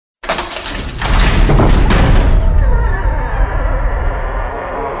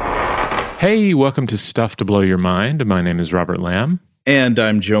Hey, welcome to Stuff to Blow Your Mind. My name is Robert Lamb. And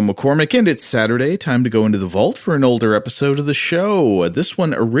I'm Joe McCormick, and it's Saturday, time to go into the vault for an older episode of the show. This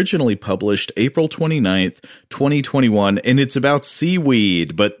one originally published April 29th, 2021, and it's about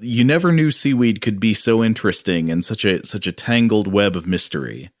seaweed, but you never knew seaweed could be so interesting and such a tangled web of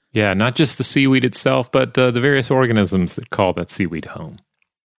mystery. Yeah, not just the seaweed itself, but the various organisms that call that seaweed home.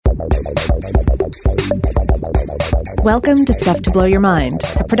 Welcome to Stuff to Blow Your Mind,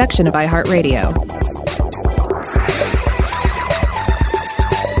 a production of iHeartRadio.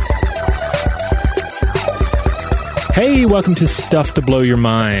 Hey, welcome to Stuff to Blow Your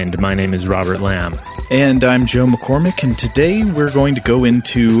Mind. My name is Robert Lamb. And I'm Joe McCormick, and today we're going to go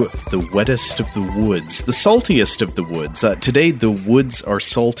into the wettest of the woods, the saltiest of the woods. Today, the woods are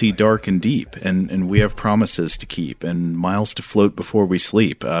salty, dark, and deep, and we have promises to keep and miles to float before we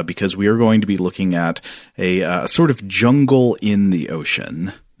sleep, because we are going to be looking at a sort of jungle in the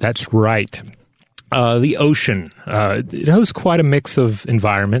ocean. That's right. The ocean, it hosts quite a mix of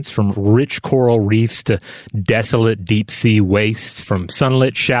environments, from rich coral reefs to desolate deep-sea wastes, from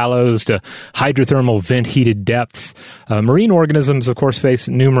sunlit shallows to hydrothermal vent-heated depths. Marine organisms, of course, face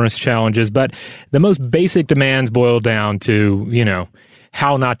numerous challenges, but the most basic demands boil down to,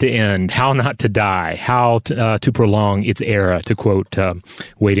 how not to end, how not to die, how to prolong its era, to quote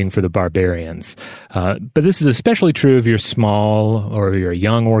Waiting for the Barbarians. But this is especially true if you're small or you're a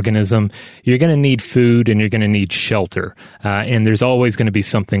young organism. You're going to need food and you're going to need shelter. And there's always going to be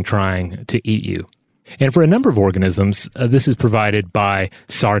something trying to eat you. And for a number of organisms, this is provided by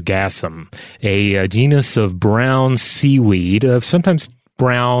Sargassum, a genus of brown seaweed, sometimes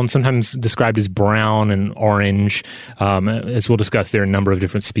brown, sometimes described as brown and orange. As we'll discuss, there are a number of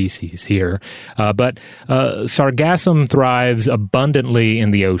different species here. But Sargassum thrives abundantly in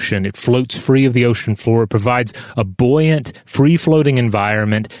the ocean. It floats free of the ocean floor. It provides a buoyant, free-floating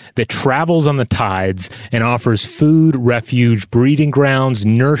environment that travels on the tides and offers food, refuge, breeding grounds,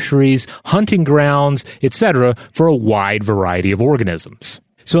 nurseries, hunting grounds, etc. for a wide variety of organisms.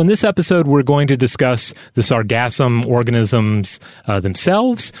 So in this episode, we're going to discuss the Sargassum organisms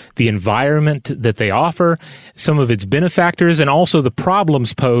themselves, the environment that they offer, some of its benefactors, and also the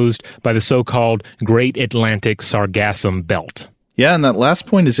problems posed by the so-called Great Atlantic Sargassum Belt. Yeah, and that last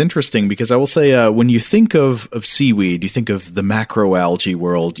point is interesting because I will say when you think of seaweed, you think of the macroalgae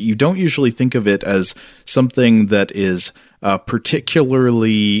world, you don't usually think of it as something that is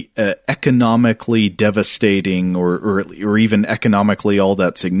particularly economically devastating or even economically all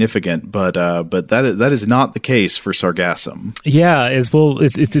that significant, but that is not the case for Sargassum. Yeah, as well,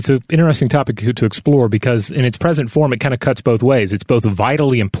 it's an interesting topic to explore because in its present form, it kind of cuts both ways. It's both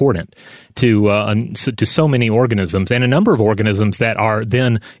vitally important to so many organisms and a number of organisms that are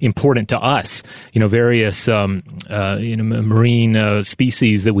then important to us. Various marine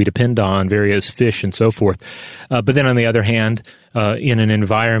species that we depend on, various fish and so forth. But then on the other hand, in an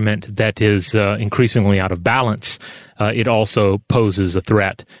environment that is increasingly out of balance, it also poses a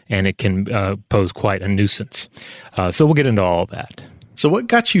threat, and it can pose quite a nuisance. So we'll get into all of that. So what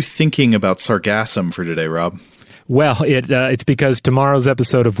got you thinking about Sargassum for today, Rob? Well, it's because tomorrow's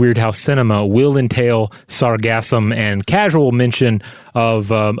episode of Weird House Cinema will entail Sargassum and casual mention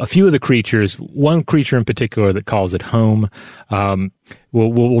of a few of the creatures, one creature in particular that calls it home.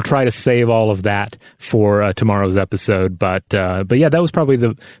 We'll try to save all of that for tomorrow's episode, but yeah, that was probably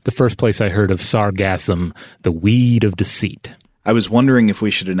the first place I heard of Sargassum, the weed of deceit. I was wondering if we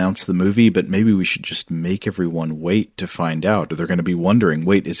should announce the movie, but maybe we should just make everyone wait to find out. They're going to be wondering,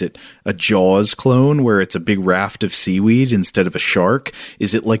 wait, is it a Jaws clone where it's a big raft of seaweed instead of a shark?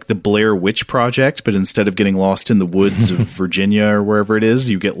 Is it like the Blair Witch Project, but instead of getting lost in the woods of Virginia or wherever it is,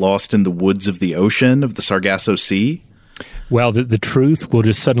 you get lost in the woods of the ocean, of the Sargasso Sea? Well, the truth will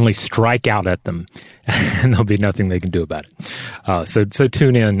just suddenly strike out at them, and there'll be nothing they can do about it. So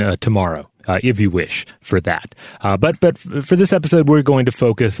tune in tomorrow. If you wish, for that. But for this episode, we're going to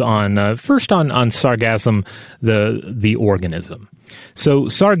focus on first on Sargassum, the organism. So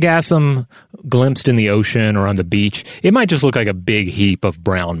Sargassum, glimpsed in the ocean or on the beach, it might just look like a big heap of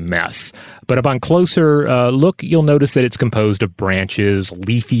brown mess. But upon closer look, you'll notice that it's composed of branches,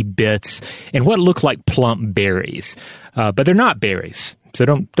 leafy bits, and what look like plump berries. But they're not berries. So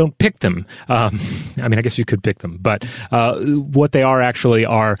don't pick them. I guess you could pick them, but what they are actually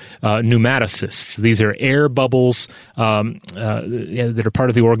are pnematocysts. These are air bubbles that are part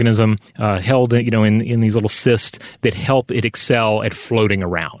of the organism, held in these little cysts that help it excel at floating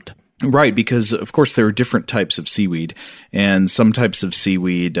around. Right, because of course there are different types of seaweed, and some types of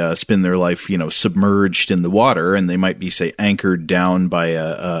seaweed spend their life, submerged in the water, and they might be, say, anchored down by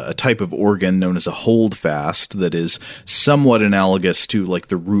a type of organ known as a holdfast that is somewhat analogous to like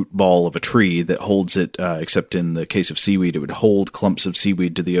the root ball of a tree that holds it, except in the case of seaweed, it would hold clumps of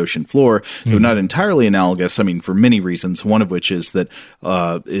seaweed to the ocean floor. Though not entirely analogous, for many reasons, one of which is that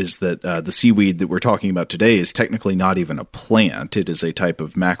the seaweed that we're talking about today is technically not even a plant. It is a type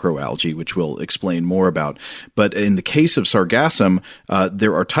of macroalgae, which we'll explain more about. But in the case of sargassum,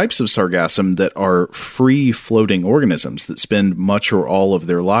 there are types of sargassum that are free-floating organisms that spend much or all of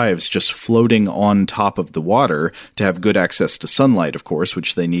their lives just floating on top of the water to have good access to sunlight, of course,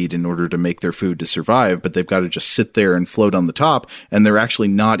 which they need in order to make their food to survive, but they've got to just sit there and float on the top, and they're actually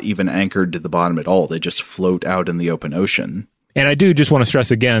not even anchored to the bottom at all. They just float out in the open ocean. And I do just want to stress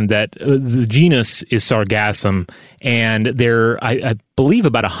again that the genus is Sargassum, and there are, I believe,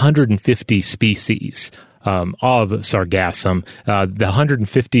 about 150 species of Sargassum. The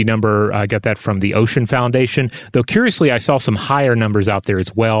 150 number, I got that from the Ocean Foundation, though curiously I saw some higher numbers out there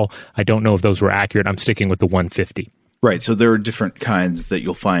as well. I don't know if those were accurate. I'm sticking with the 150. Right, so there are different kinds that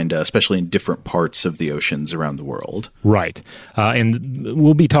you'll find, especially in different parts of the oceans around the world. Right, and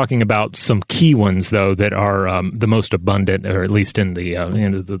we'll be talking about some key ones, though, that are the most abundant, or at least in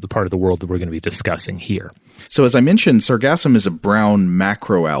the part of the world that we're going to be discussing here. So as I mentioned, sargassum is a brown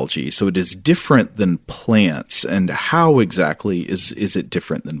macroalgae, so it is different than plants. And how exactly is it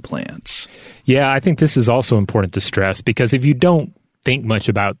different than plants? Yeah, I think this is also important to stress, because if you don't think much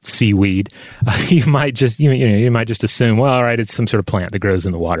about seaweed, you might just assume, well, all right, it's some sort of plant that grows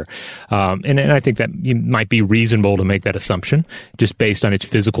in the water, and I think that you might be reasonable to make that assumption just based on its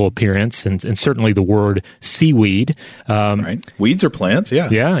physical appearance and certainly the word seaweed. Right, weeds are plants,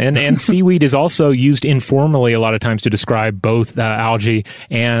 yeah, and seaweed is also used informally a lot of times to describe both algae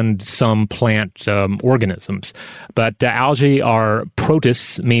and some plant organisms. But algae are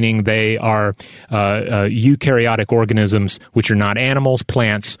protists, meaning they are eukaryotic organisms which are not animals,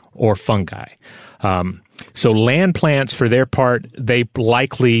 plants, or fungi. So land plants, for their part, they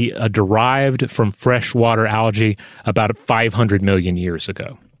likely derived from freshwater algae about 500 million years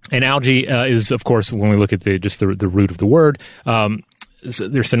ago. And algae is, of course, when we look at the root of the word,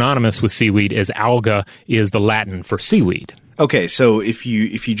 they're synonymous with seaweed, as alga is the Latin for seaweed. Okay, so if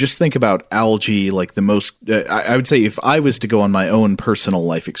you just think about algae, like the most, I would say if I was to go on my own personal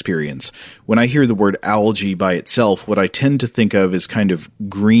life experience, when I hear the word algae by itself, what I tend to think of is kind of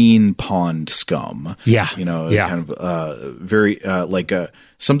green pond scum. Yeah, kind of very like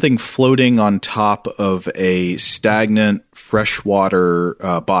something floating on top of a stagnant freshwater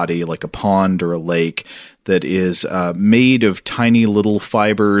body, like a pond or a lake, that is made of tiny little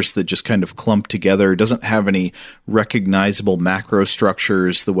fibers that just kind of clump together. It doesn't have any recognizable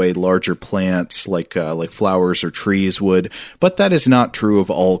macrostructures the way larger plants like flowers or trees would. But that is not true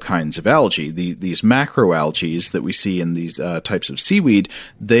of all kinds of algae. These macroalgae that we see in these types of seaweed,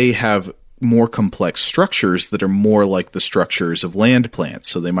 they have more complex structures that are more like the structures of land plants.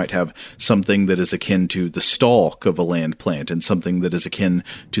 So they might have something that is akin to the stalk of a land plant and something that is akin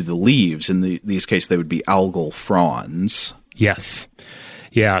to the leaves. In these cases, they would be algal fronds. Yes.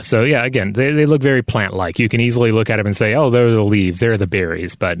 Yeah, so again, they look very plant-like. You can easily look at them and say, oh, they're the leaves, they're the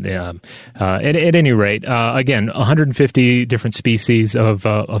berries. But at any rate, again, 150 different species of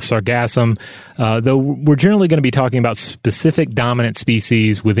sargassum, though we're generally going to be talking about specific dominant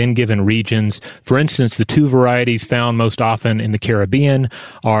species within given regions. For instance, the two varieties found most often in the Caribbean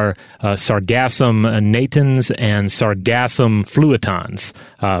are Sargassum natans and Sargassum fluitans.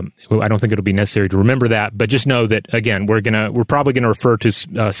 I don't think it'll be necessary to remember that, but just know that, again, we're probably going to refer to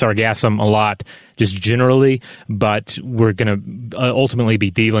sargassum a lot just generally, but we're going to ultimately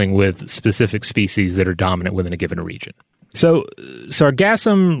be dealing with specific species that are dominant within a given region. So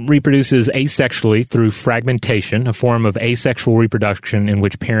sargassum reproduces asexually through fragmentation, a form of asexual reproduction in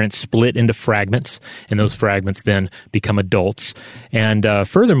which parents split into fragments, and those fragments then become adults. And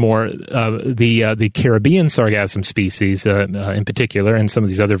furthermore, the Caribbean sargassum species in particular, and some of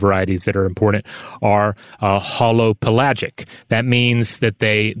these other varieties that are important, are holopelagic. That means that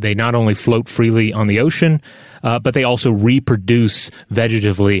they not only float freely on the ocean, but they also reproduce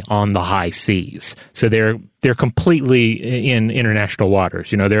vegetatively on the high seas. So they're completely in international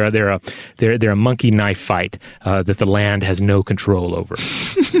waters. You know, they're a monkey knife fight that the land has no control over.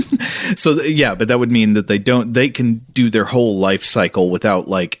 So but that would mean that they can do their whole life cycle without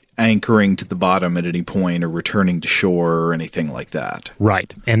like anchoring to the bottom at any point or returning to shore or anything like that.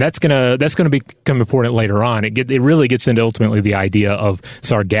 Right. And that's gonna become important later on. It really gets into ultimately the idea of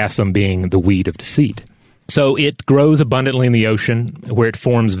sargassum being the weed of deceit. So it grows abundantly in the ocean, where it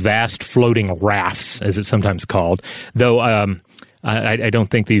forms vast floating rafts, as it's sometimes called, though I don't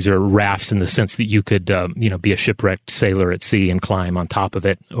think these are rafts in the sense that you could, be a shipwrecked sailor at sea and climb on top of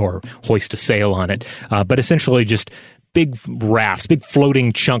it or hoist a sail on it, but essentially just big rafts, big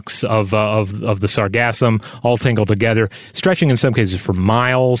floating chunks of the sargassum, all tangled together, stretching in some cases for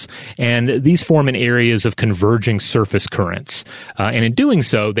miles. And these form in areas of converging surface currents. And in doing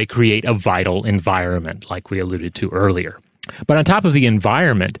so, they create a vital environment, like we alluded to earlier. But on top of the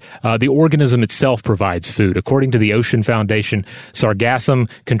environment, the organism itself provides food. According to the Ocean Foundation,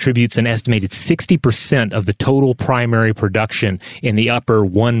 sargassum contributes an estimated 60% of the total primary production in the upper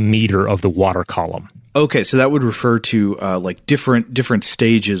 1 meter of the water column. Okay, so that would refer to like different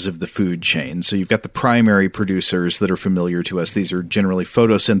stages of the food chain. So you've got the primary producers that are familiar to us. These are generally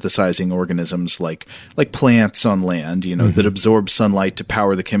photosynthesizing organisms like plants on land, that absorb sunlight to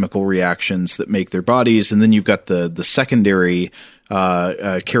power the chemical reactions that make their bodies. And then you've got the secondary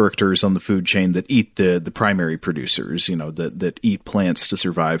characters on the food chain that eat the primary producers, that eat plants to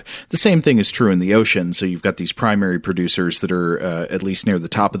survive. The same thing is true in the ocean. So you've got these primary producers that are at least near the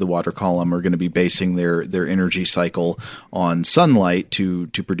top of the water column are going to be basing their energy cycle on sunlight to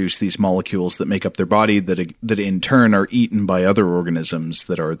produce these molecules that make up their body that in turn are eaten by other organisms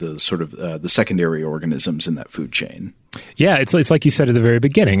that are the sort of the secondary organisms in that food chain. Yeah, it's like you said at the very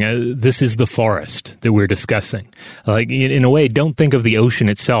beginning. This is the forest that we're discussing. Like in a way, don't think of the ocean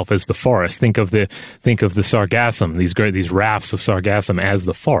itself as the forest. Think of the sargassum, these rafts of sargassum as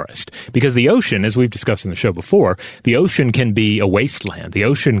the forest. Because the ocean, as we've discussed in the show before, the ocean can be a wasteland. The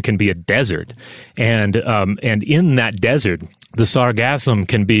ocean can be a desert, and in that desert, the sargassum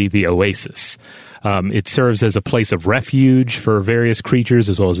can be the oasis. It serves as a place of refuge for various creatures,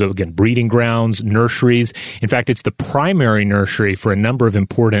 as well as, again, breeding grounds, nurseries. In fact, it's the primary nursery for a number of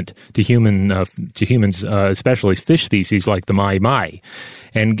important to humans, especially fish species like the mai-mai.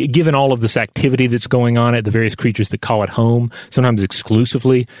 And given all of this activity that's going on at the various creatures that call it home, sometimes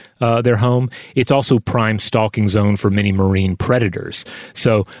exclusively their home, it's also prime stalking zone for many marine predators.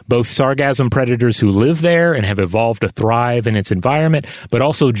 So both sargassum predators who live there and have evolved to thrive in its environment, but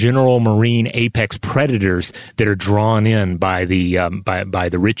also general marine apex predators that are drawn in by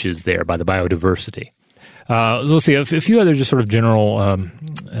the riches there, by the biodiversity. Let's see, a few other just sort of general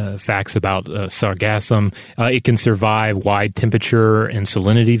facts about sargassum. It can survive wide temperature and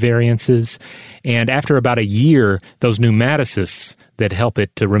salinity variances. And after about a year, those pneumatocysts that help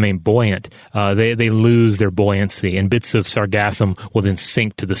it to remain buoyant, they lose their buoyancy, and bits of sargassum will then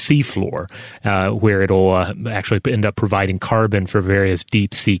sink to the seafloor, where it'll actually end up providing carbon for various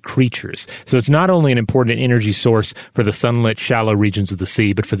deep-sea creatures. So it's not only an important energy source for the sunlit, shallow regions of the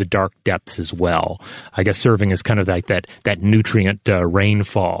sea, but for the dark depths as well. I guess serving as kind of like that nutrient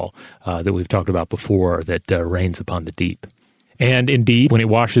rainfall that we've talked about before that rains upon the deep. And indeed, when it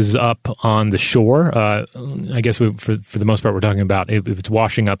washes up on the shore, I guess for the most part we're talking about if it's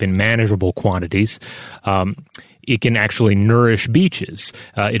washing up in manageable quantities, it can actually nourish beaches.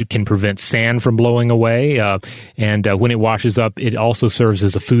 It can prevent sand from blowing away. And when it washes up, it also serves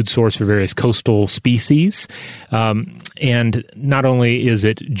as a food source for various coastal species. And not only is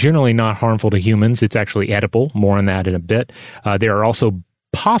it generally not harmful to humans, it's actually edible. More on that in a bit. There are also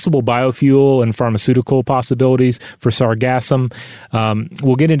possible biofuel and pharmaceutical possibilities for sargassum.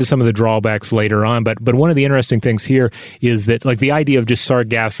 We'll get into some of the drawbacks later on, but one of the interesting things here is that, like, the idea of just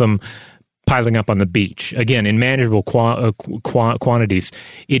sargassum piling up on the beach, again, in manageable quantities,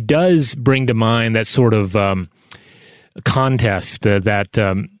 it does bring to mind that sort of contest,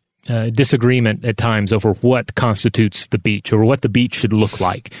 disagreement at times over what constitutes the beach or what the beach should look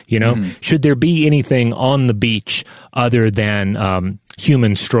like. Should there be anything on the beach other than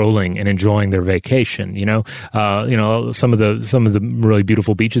humans strolling and enjoying their vacation? Some of the really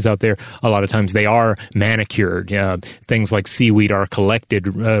beautiful beaches out there, a lot of times they are manicured. Things like seaweed are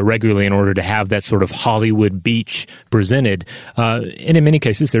collected regularly in order to have that sort of Hollywood beach presented. And in many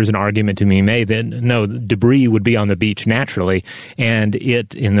cases, there's an argument to be made that no, debris would be on the beach naturally, and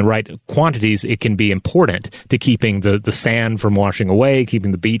in the right quantities, it can be important to keeping the sand from washing away,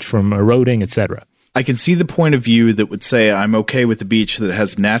 keeping the beach from eroding, etc. I can see the point of view that would say I'm okay with the beach that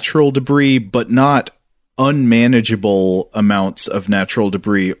has natural debris, but not unmanageable amounts of natural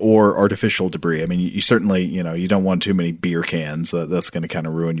debris or artificial debris. I mean, you certainly, you don't want too many beer cans. That's going to kind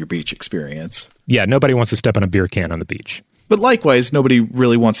of ruin your beach experience. Yeah, nobody wants to step on a beer can on the beach. But likewise, nobody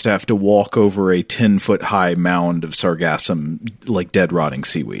really wants to have to walk over a 10-foot high mound of sargassum, like dead rotting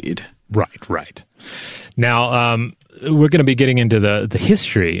seaweed. Right. Now, we're going to be getting into the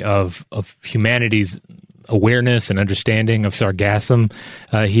history of humanity's awareness and understanding of sargassum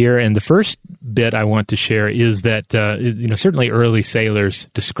here. And the first bit I want to share is that, certainly early sailors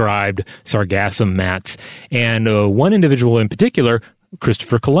described sargassum mats. And one individual in particular,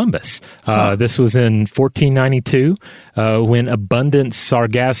 Christopher Columbus. This was in 1492 when abundant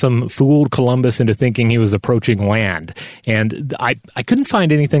sargassum fooled Columbus into thinking he was approaching land. And I couldn't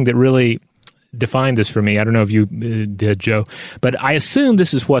find anything that really defined this for me. I don't know if you did, Joe, but I assume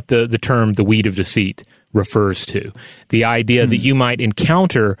this is what the term the weed of deceit refers to. The idea that you might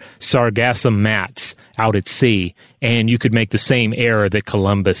encounter sargassum mats out at sea, and you could make the same error that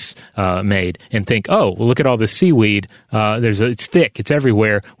Columbus made and think, oh, well, look at all this seaweed. It's thick. It's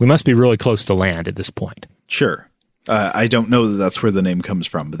everywhere. We must be really close to land at this point. Sure. I don't know that that's where the name comes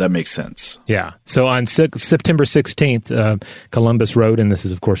from, but that makes sense. Yeah. So on September 16th, Columbus wrote, and this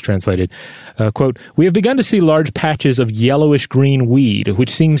is, of course, translated, quote, "We have begun to see large patches of yellowish-green weed,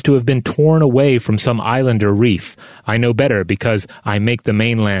 which seems to have been torn away from some island or reef. I know better because I make the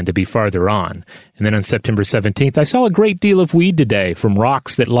mainland to be farther on." And then on September 17th, "I saw a great deal of weed today from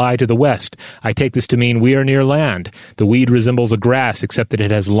rocks that lie to the west. I take this to mean we are near land. The weed resembles a grass, except that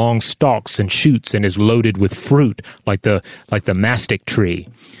it has long stalks and shoots and is loaded with fruit, like the mastic tree."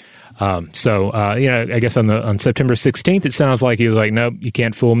 I guess on September 16th, it sounds like he was like, nope, you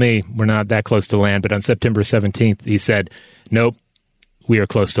can't fool me. We're not that close to land. But on September 17th, he said, nope, we are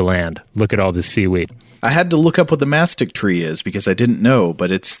close to land. Look at all this seaweed. I had to look up what the mastic tree is because I didn't know,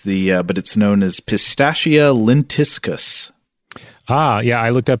 but it's known as Pistacia lentiscus. Yeah,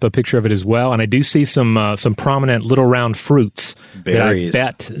 I looked up a picture of it as well, and I do see some prominent little round fruits. Berries.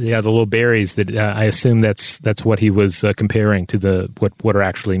 The little berries that I assume that's what he was comparing to what are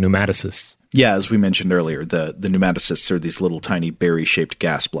actually pneumatocysts. Yeah, as we mentioned earlier, the pneumatocysts are these little tiny berry-shaped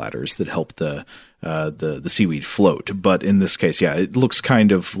gas bladders that help the seaweed float. But in this case, yeah, it looks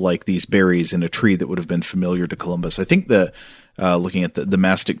kind of like these berries in a tree that would have been familiar to Columbus. I think looking at the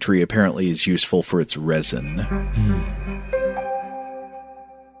mastic tree apparently is useful for its resin.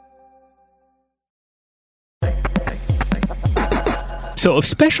 So of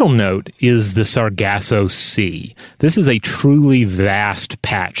special note is the Sargasso Sea. This is a truly vast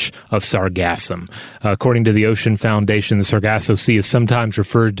patch of sargassum. According to the Ocean Foundation, the Sargasso Sea is sometimes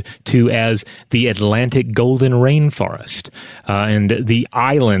referred to as the Atlantic Golden Rainforest. And the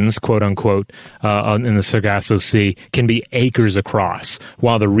islands, quote unquote, in the Sargasso Sea can be acres across,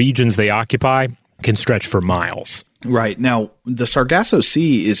 while the regions they occupy can stretch for miles. Right. Now, the Sargasso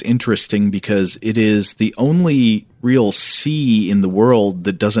Sea is interesting because it is the only real sea in the world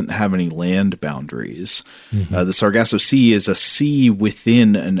that doesn't have any land boundaries. Mm-hmm. The Sargasso Sea is a sea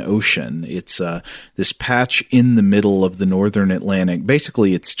within an ocean. It's this patch in the middle of the northern Atlantic.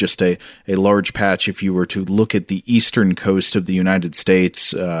 Basically, it's just a large patch if you were to look at the eastern coast of the United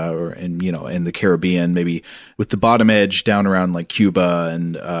States and the Caribbean, maybe with the bottom edge down around like Cuba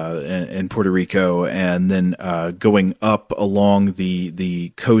and Puerto Rico, and then going up along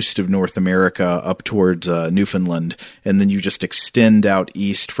the coast of North America up towards Newfoundland, and then you just extend out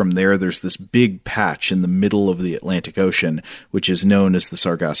east from there. There's this big patch in the middle of the Atlantic Ocean, which is known as the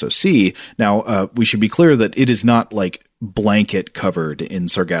Sargasso Sea. Now, we should be clear that it is not like blanket covered in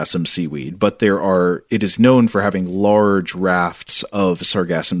sargassum seaweed, but it is known for having large rafts of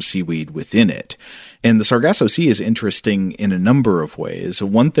sargassum seaweed within it. And the Sargasso Sea is interesting in a number of ways.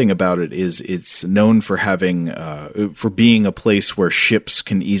 One thing about it is it's known for for being a place where ships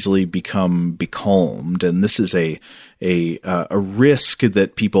can easily become becalmed, and this is a risk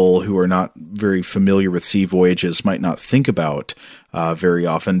that people who are not very familiar with sea voyages might not think about very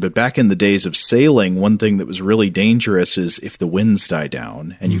often. But back in the days of sailing, one thing that was really dangerous is if the winds die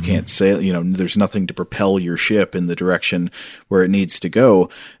down and you can't sail, there's nothing to propel your ship in the direction where it needs to go.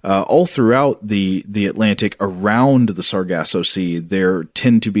 All throughout the Atlantic around the Sargasso Sea, there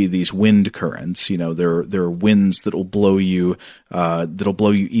tend to be these wind currents. There are winds that'll blow you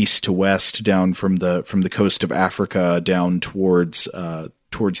east to west down from the coast of Africa down towards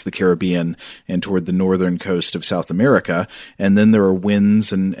the Caribbean and toward the northern coast of South America. And then there are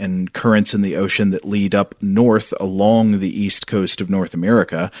winds and currents in the ocean that lead up north along the east coast of North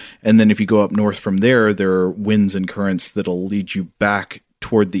America. And then if you go up north from there are winds and currents that'll lead you back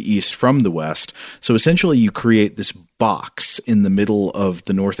toward the east from the west. So essentially you create this box in the middle of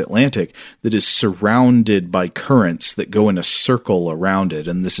the North Atlantic that is surrounded by currents that go in a circle around it.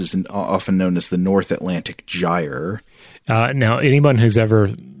 And this is often known as the North Atlantic Gyre. Now, anyone who's ever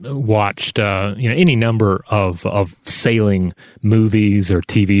watched any number of sailing movies or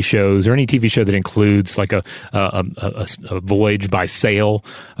TV shows, or any TV show that includes like a voyage by sail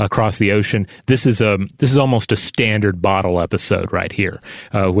across the ocean, this is almost a standard bottle episode right here,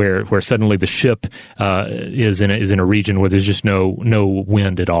 where suddenly the ship is in a region where there's just no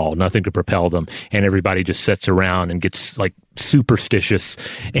wind at all, nothing to propel them, and everybody just sits around and gets like superstitious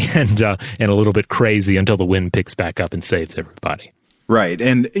and a little bit crazy until the wind picks back up and saves everybody. Right.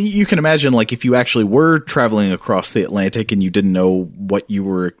 And you can imagine, like, if you actually were traveling across the Atlantic and you didn't know what you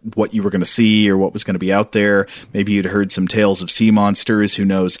were going to see or what was going to be out there, maybe you'd heard some tales of sea monsters, who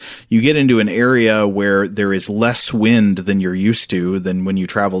knows. You get into an area where there is less wind than you're used to than when you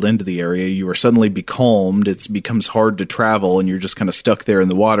traveled into the area. You are suddenly becalmed. It becomes hard to travel, and you're just kind of stuck there in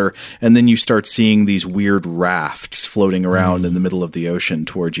the water. And then you start seeing these weird rafts floating around in the middle of the ocean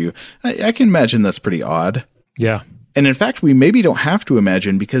towards you. I can imagine that's pretty odd. Yeah. And in fact, we maybe don't have to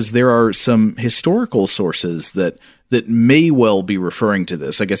imagine, because there are some historical sources that may well be referring to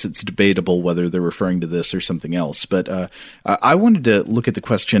this. I guess it's debatable whether they're referring to this or something else. But I wanted to look at the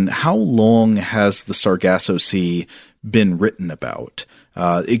question, how long has the Sargasso Sea been written about?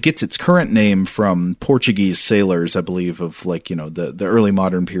 It gets its current name from Portuguese sailors, I believe, of the early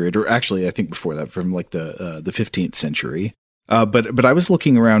modern period, or actually I think before that, from like the 15th century. But I was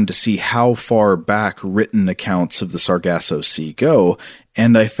looking around to see how far back written accounts of the Sargasso Sea go,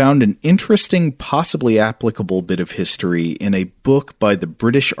 and I found an interesting, possibly applicable bit of history in a book by the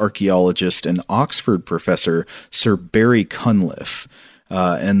British archaeologist and Oxford professor Sir Barry Cunliffe.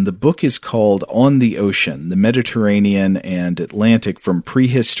 And the book is called On the Ocean, the Mediterranean and Atlantic from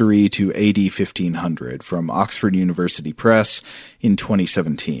Prehistory to AD 1500, from Oxford University Press in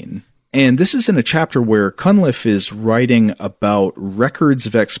 2017. And this is in a chapter where Cunliffe is writing about records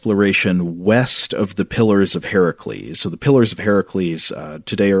of exploration west of the Pillars of Heracles. So the Pillars of Heracles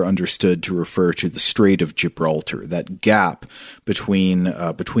today are understood to refer to the Strait of Gibraltar, that gap between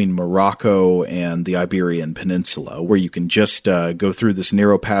Morocco and the Iberian Peninsula, where you can just go through this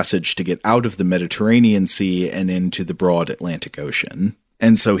narrow passage to get out of the Mediterranean Sea and into the broad Atlantic Ocean.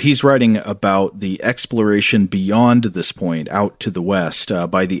 And so he's writing about the exploration beyond this point, out to the west,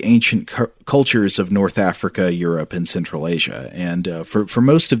 by the ancient cultures of North Africa, Europe, and Central Asia. And for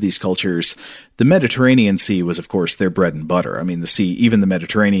most of these cultures, the Mediterranean Sea was, of course, their bread and butter. I mean, even the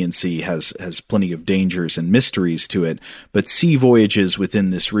Mediterranean Sea has plenty of dangers and mysteries to it. But sea voyages within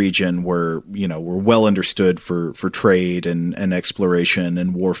this region were well understood for trade and exploration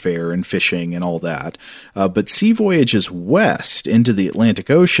and warfare and fishing and all that. But sea voyages west into the Atlantic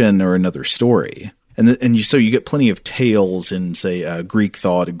Ocean are another story. So you get plenty of tales in, say, Greek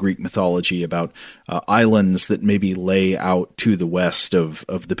thought and Greek mythology about islands that maybe lay out to the west of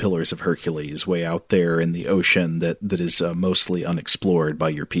the Pillars of Hercules, way out there in the ocean that is mostly unexplored by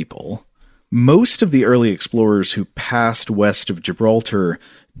your people. Most of the early explorers who passed west of Gibraltar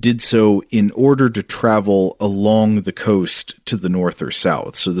did so in order to travel along the coast to the north or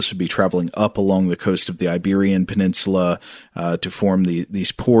south. So this would be traveling up along the coast of the Iberian Peninsula to form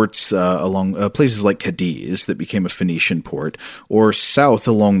these ports along places like Cadiz that became a Phoenician port, or south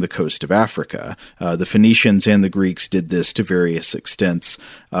along the coast of Africa. The Phoenicians and the Greeks did this to various extents,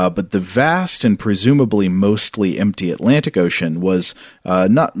 but the vast and presumably mostly empty Atlantic Ocean was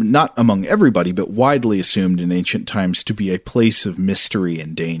not among everybody, but widely assumed in ancient times to be a place of mystery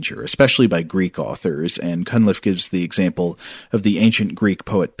and danger, especially by Greek authors. And Cunliffe gives the example of the ancient Greek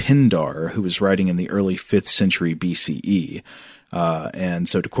poet Pindar, who was writing in the early 5th century BCE. And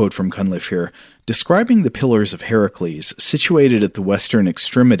so to quote from Cunliffe here, describing the Pillars of Heracles, situated at the western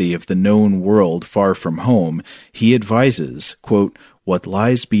extremity of the known world far from home, he advises, quote, "What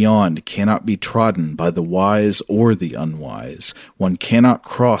lies beyond cannot be trodden by the wise or the unwise. One cannot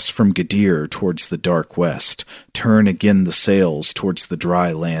cross from Gadir towards the dark west, turn again the sails towards the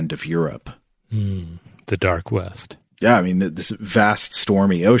dry land of Europe." The dark west. Yeah, I mean, this vast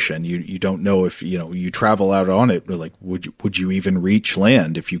stormy ocean, you don't know if, you travel out on it, like, would you even reach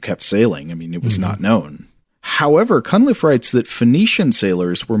land if you kept sailing? I mean, it was not known. However, Cunliffe writes that Phoenician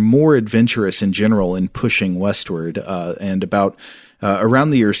sailors were more adventurous in general in pushing westward, and about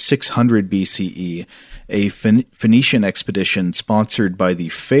around the year 600 BCE, a Phoenician expedition sponsored by the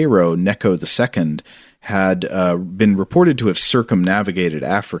pharaoh Necho II had been reported to have circumnavigated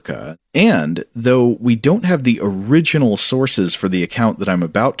Africa. And though we don't have the original sources for the account that I'm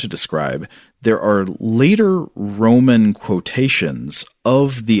about to describe, there are later Roman quotations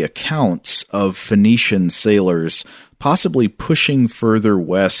of the accounts of Phoenician sailors possibly pushing further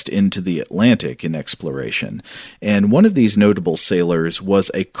west into the Atlantic in exploration. And one of these notable sailors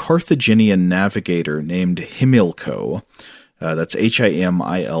was a Carthaginian navigator named Himilco. That's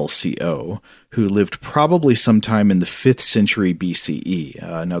Himilco, who lived probably sometime in the 5th century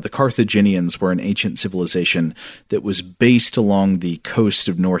BCE. Now, the Carthaginians were an ancient civilization that was based along the coast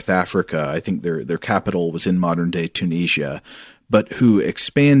of North Africa. I think their capital was in modern-day Tunisia, but who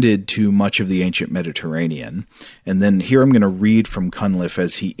expanded to much of the ancient Mediterranean. And then here I'm going to read from Cunliffe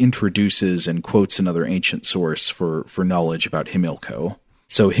as he introduces and quotes another ancient source for knowledge about Himilco.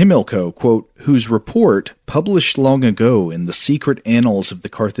 So Himilco, quote, whose report, published long ago in the secret annals of the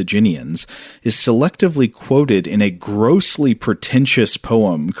Carthaginians, is selectively quoted in a grossly pretentious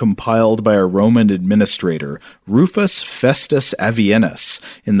poem compiled by a Roman administrator, Rufus Festus Avienus,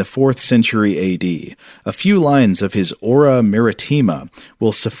 in the 4th century A.D. A few lines of his Ora Maritima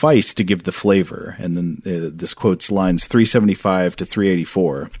will suffice to give the flavor. And then this quotes lines 375 to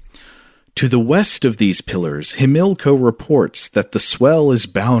 384. To the west of these pillars, Himilco reports that the swell is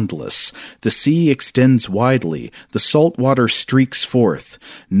boundless, the sea extends widely, the salt water streaks forth.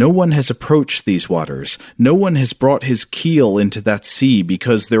 No one has approached these waters, no one has brought his keel into that sea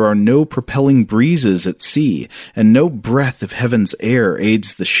because there are no propelling breezes at sea, and no breath of heaven's air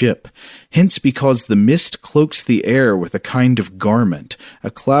aids the ship. Hence, because the mist cloaks the air with a kind of garment,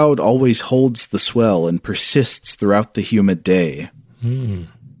 a cloud always holds the swell and persists throughout the humid day.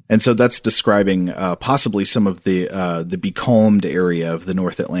 And so that's describing possibly some of the becalmed area of the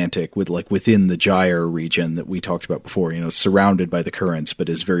North Atlantic within the gyre region that we talked about before, surrounded by the currents, but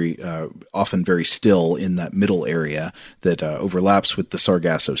is very often very still in that middle area that overlaps with the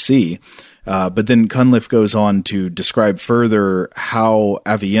Sargasso Sea. But then Cunliffe goes on to describe further how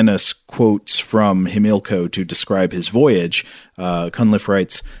Avienus quotes from Himilco to describe his voyage. Cunliffe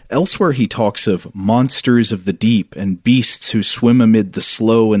writes, elsewhere he talks of monsters of the deep and beasts who swim amid the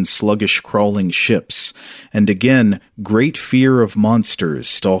slow and sluggish crawling ships. And again, great fear of monsters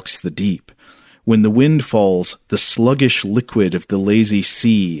stalks the deep. When the wind falls, the sluggish liquid of the lazy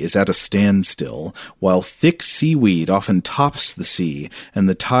sea is at a standstill, while thick seaweed often tops the sea, and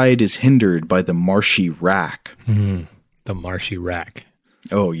the tide is hindered by the marshy wrack. The marshy wrack.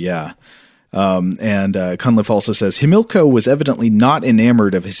 Oh, yeah. And Cunliffe also says, Himilco was evidently not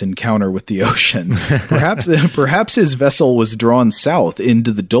enamored of his encounter with the ocean. Perhaps his vessel was drawn south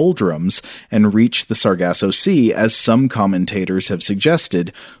into the doldrums and reached the Sargasso Sea, as some commentators have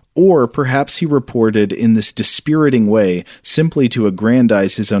suggested, or perhaps he reported in this dispiriting way simply to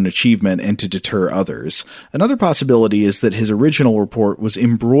aggrandize his own achievement and to deter others. Another possibility is that his original report was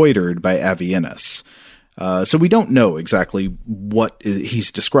embroidered by Avienus. So we don't know exactly what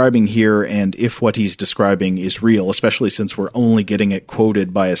he's describing here and if what he's describing is real, especially since we're only getting it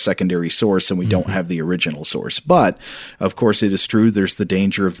quoted by a secondary source and we don't have the original source. But, of course, it is true there's the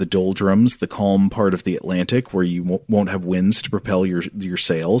danger of the doldrums, the calm part of the Atlantic where you won't have winds to propel your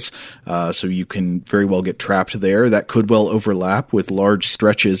sails. So you can very well get trapped there. That could well overlap with large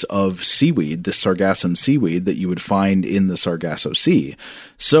stretches of seaweed, the Sargassum seaweed that you would find in the Sargasso Sea.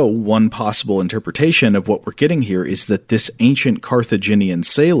 So one possible interpretation of what we're getting here is that this ancient Carthaginian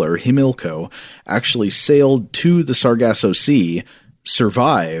sailor, Himilco, actually sailed to the Sargasso Sea,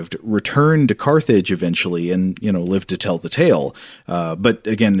 survived, returned to Carthage eventually, and lived to tell the tale. But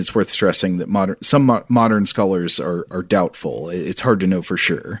again, it's worth stressing that some modern scholars are doubtful. It's hard to know for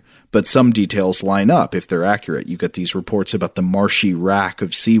sure. But some details line up if they're accurate. You get these reports about the marshy wrack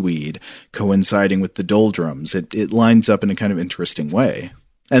of seaweed coinciding with the doldrums. It lines up in a kind of interesting way.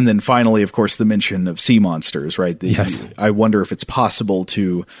 And then finally, of course, the mention of sea monsters, right? Yes. I wonder if it's possible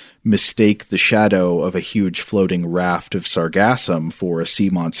to mistake the shadow of a huge floating raft of sargassum for a sea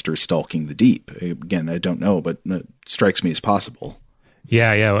monster stalking the deep. Again, I don't know, but it strikes me as possible.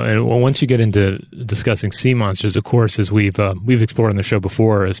 Yeah. And once you get into discussing sea monsters, of course, as we've explored on the show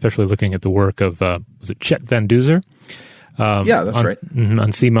before, especially looking at the work of was it Chet Van Duzer? Yeah, that's right.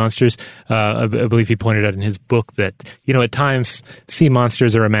 On sea monsters. I believe he pointed out in his book that, at times sea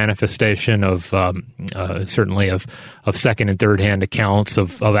monsters are a manifestation of certainly of second and third hand accounts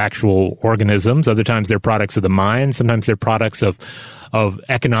of actual organisms. Other times they're products of the mind. Sometimes they're products of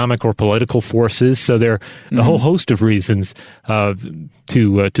economic or political forces. So there are a whole host of reasons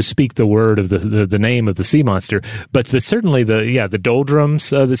to speak the word of the name of the sea monster. But certainly the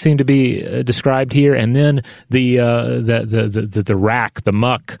doldrums that seem to be described here, and then the wrack, the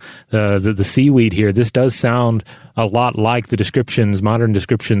muck, the seaweed here. This does sound a lot like the modern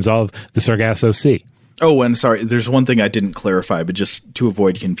descriptions of the Sargasso Sea. Oh, and sorry, there's one thing I didn't clarify, but just to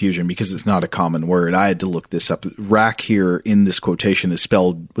avoid confusion, because it's not a common word, I had to look this up. Rack here in this quotation is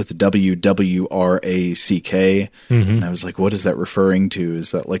spelled with a W, W-R-A-C-K. And I was like, what is that referring to? Is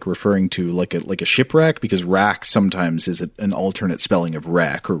that like referring to like a shipwreck? Because rack sometimes is an alternate spelling of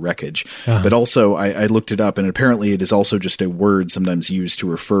wreck or wreckage. But also, I looked it up, and apparently it is also just a word sometimes used to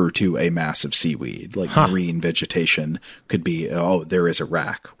refer to a mass of seaweed. Like marine vegetation could be, oh, there is a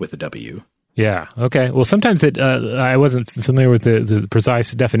rack with a W. Yeah. Okay. Well, sometimes I wasn't familiar with the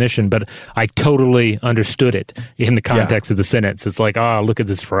precise definition, but I totally understood it in the context of the sentence. It's like, oh, look at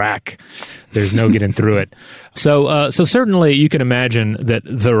this rack. There's no getting through it. So certainly you can imagine that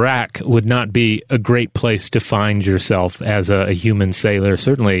the rack would not be a great place to find yourself as a human sailor,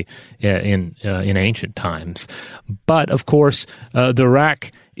 certainly in ancient times. But of course, the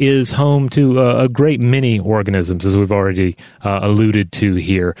rack is home to a great many organisms, as we've already alluded to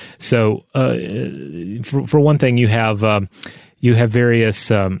here. So, for one thing, you have various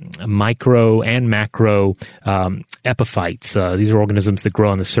micro and macro epiphytes. These are organisms that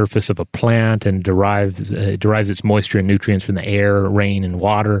grow on the surface of a plant and derives its moisture and nutrients from the air, rain, and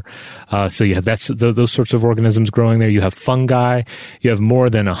water. So you have those sorts of organisms growing there. You have fungi. You have more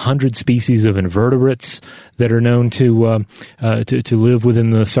than 100 species of invertebrates that are known to live within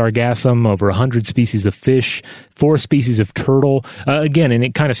the Sargassum. Over 100 species of fish, 4 species of turtle. Again, and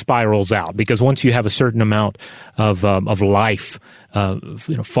it kind of spirals out, because once you have a certain amount of life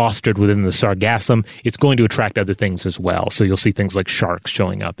fostered within the Sargassum, it's going to attract other things as well. So you'll see things like sharks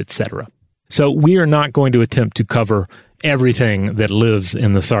showing up, etc. So we are not going to attempt to cover everything that lives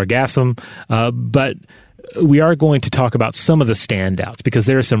in the Sargassum, but we are going to talk about some of the standouts, because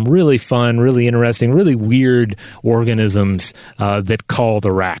there are some really fun, really interesting, really weird organisms that call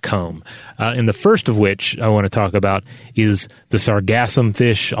the rack home. And the first of which I want to talk about is the Sargassum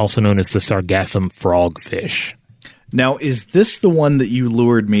fish, also known as the Sargassum frogfish. Now, is this the one that you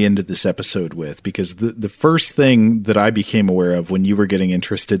lured me into this episode with? Because the first thing that I became aware of when you were getting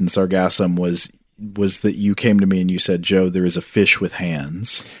interested in Sargassum was that you came to me and you said, Joe, there is a fish with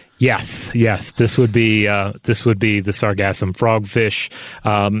hands. Yes. This would be the Sargassum frogfish,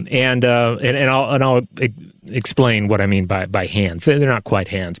 and I'll explain what I mean by hands. They're not quite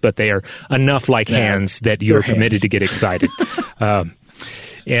hands, but they are enough like hands that you're permitted to get excited.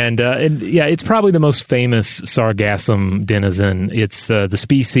 And it's probably the most famous Sargassum denizen. It's the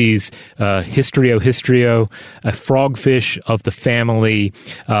species Histrio, a frogfish of the family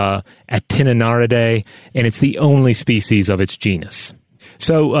Actinonaridae, and it's the only species of its genus.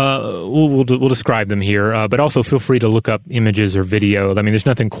 So we'll describe them here, but also feel free to look up images or video. I mean, there's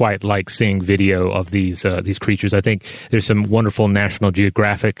nothing quite like seeing video of these creatures. I think there's some wonderful National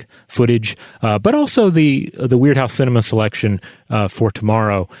Geographic footage, but also the Weird House Cinema selection for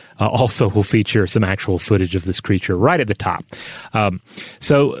tomorrow also will feature some actual footage of this creature right at the top.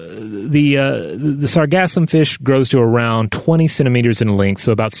 So the Sargassum fish grows to around 20 centimeters in length,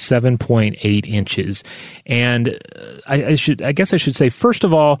 so about 7.8 inches. And I guess I should say, first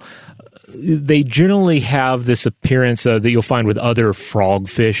of all, they generally have this appearance that you'll find with other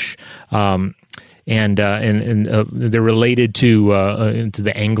frogfish, and they're related to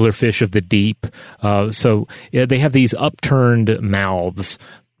the anglerfish of the deep. So they have these upturned mouths,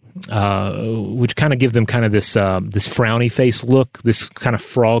 which kind of give them kind of this frowny face look, this kind of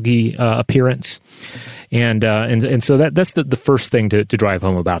froggy appearance. And so that's the first thing to drive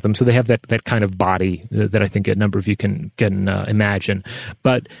home about them. So they have that kind of body that I think a number of you can imagine.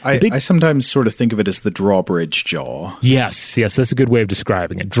 But I sometimes sort of think of it as the drawbridge jaw. Yes, that's a good way of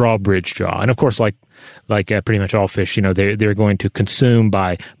describing it. Drawbridge jaw, and of course, like pretty much all fish, they're going to consume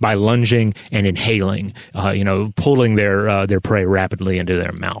by lunging and inhaling, pulling their prey rapidly into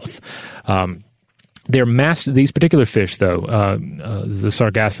their mouth. These particular fish, though, the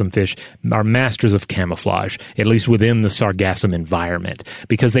Sargassum fish, are masters of camouflage, at least within the Sargassum environment,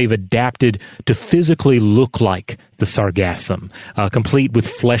 because they've adapted to physically look like the Sargassum, complete with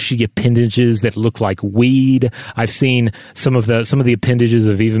fleshy appendages that look like weed. I've seen some of the appendages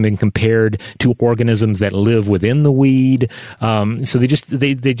have even been compared to organisms that live within the weed. So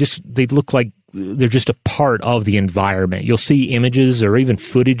they look like they're just a part of the environment. You'll see images or even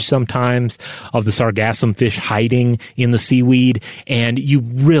footage sometimes of the Sargassum fish hiding in the seaweed, and you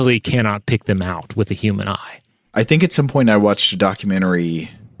really cannot pick them out with the human eye. I think at some point I watched a documentary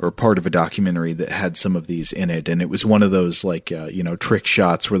or part of a documentary that had some of these in it, and it was one of those trick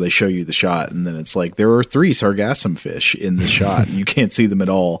shots where they show you the shot and then it's like there are 3 Sargassum fish in the shot and you can't see them at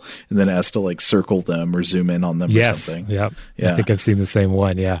all, and then it has to circle them or zoom in on them or something. Yeah, I think I've seen the same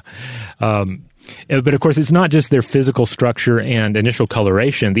one. But of course, it's not just their physical structure and initial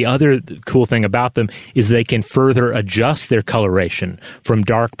coloration. The other cool thing about them is they can further adjust their coloration from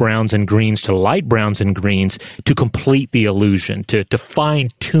dark browns and greens to light browns and greens to complete the illusion, to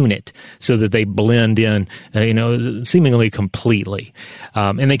fine-tune it so that they blend in, seemingly completely.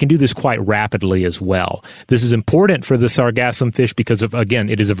 And they can do this quite rapidly as well. This is important for the sargassum fish because of, again,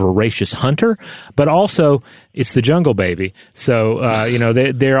 it is a voracious hunter, but also it's the jungle baby. So,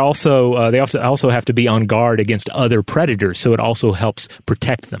 they also have to be on guard against other predators, so it also helps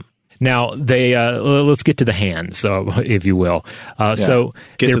protect them. Now, let's get to the hands, if you will. So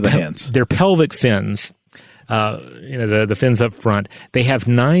get to the hands. Their pelvic fins, the fins up front, they have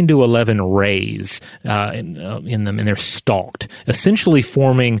 9 to 11 rays in them, and they're stalked, essentially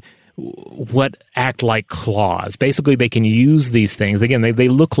forming what act like claws. Basically, they can use these things. Again, they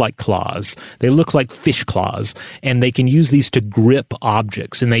look like claws. They look like fish claws, and they can use these to grip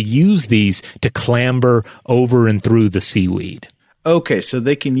objects, and they use these to clamber over and through the seaweed. Okay, so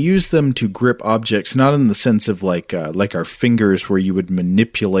they can use them to grip objects, not in the sense of like our fingers where you would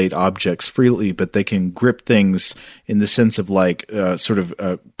manipulate objects freely, but they can grip things in the sense of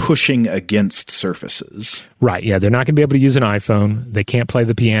pushing against surfaces. Right, yeah. They're not going to be able to use an iPhone. They can't play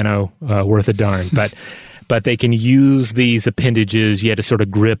the piano worth a darn, but they can use these appendages, to sort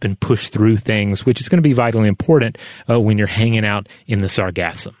of grip and push through things, which is going to be vitally important when you're hanging out in the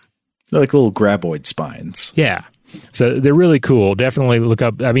sargassum. They're like little graboid spines. Yeah. So they're really cool. Definitely look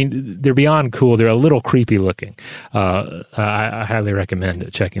up. I mean, they're beyond cool. They're a little creepy looking. I highly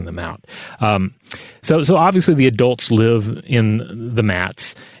recommend checking them out. So obviously the adults live in the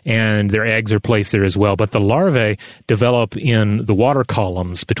mats and their eggs are placed there as well. But the larvae develop in the water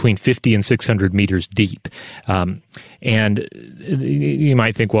columns between 50 and 600 meters deep. And you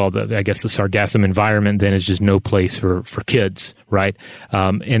might think, well, I guess the sargassum environment then is just no place for kids, right?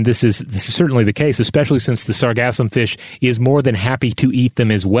 And this is certainly the case, especially since the sargassum fish is more than happy to eat them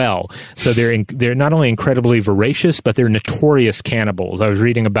as well. So they're not only incredibly voracious, but they're notorious cannibals. I was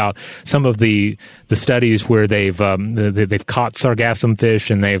reading about some of the studies where they've caught sargassum fish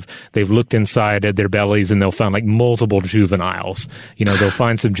and they've looked inside at their bellies and they'll find like multiple juveniles. They'll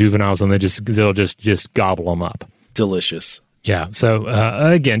find some juveniles and they'll just gobble them up. Delicious. Yeah. So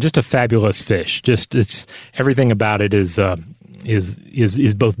again, just a fabulous fish. It's everything about it is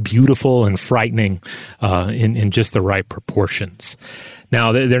both beautiful and frightening in just the right proportions.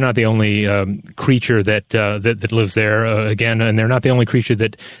 Now, they're not the only creature that lives there, again, and they're not the only creature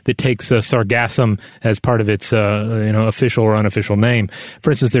that takes sargassum as part of its official or unofficial name.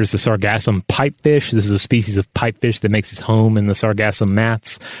 For instance, there's the sargassum pipefish. This is a species of pipefish that makes its home in the sargassum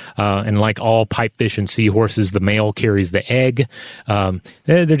mats. And like all pipefish and seahorses, the male carries the egg.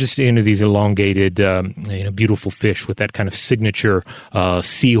 They're just these elongated, beautiful fish with that kind of signature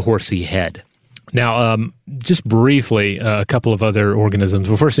seahorsey head. Now, just briefly, a couple of other organisms.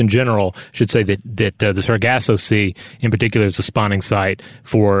 Well, first, in general, I should say that the Sargasso Sea, in particular, is a spawning site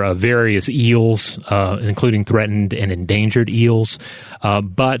for various eels, including threatened and endangered eels.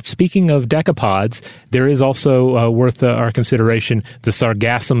 But speaking of decapods, there is also worth our consideration the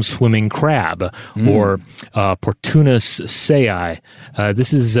sargassum swimming crab, or Portunus sayi.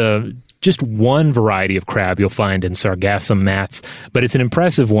 This is just one variety of crab you'll find in sargassum mats, but it's an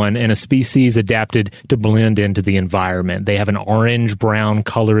impressive one and a species adapted to blend into the environment. They have an orange-brown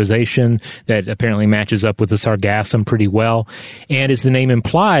colorization that apparently matches up with the sargassum pretty well. And as the name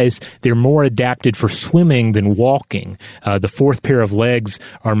implies, they're more adapted for swimming than walking. The fourth pair of legs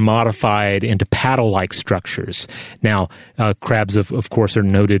are modified into paddle-like structures. Now, crabs, of course, are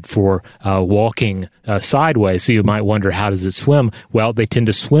noted for walking sideways, so you might wonder, how does it swim? Well, they tend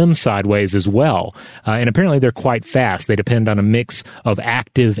to swim sideways as well. And apparently they're quite fast. They depend on a mix of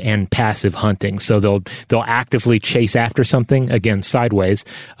active and passive hunting. So they'll actively chase after something, again, sideways,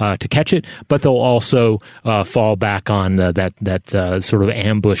 to catch it, but they'll also fall back on that sort of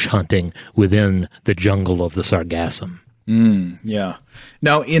ambush hunting within the jungle of the sargassum. Yeah.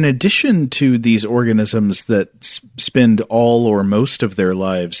 Now, in addition to these organisms that spend all or most of their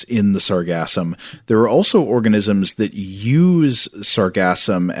lives in the sargassum, there are also organisms that use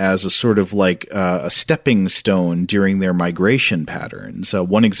sargassum as a sort of like a stepping stone during their migration patterns.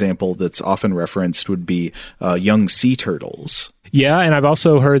 One example that's often referenced would be young sea turtles. Yeah, and I've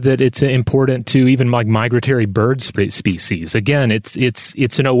also heard that it's important to even like migratory bird species. Again,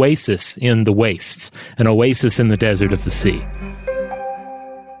 it's an oasis in the wastes, an oasis in the desert of the sea.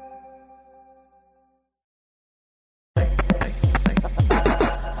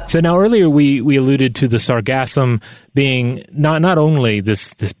 So now earlier we alluded to the sargassum being not only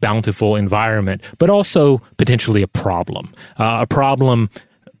this bountiful environment, but also potentially a problem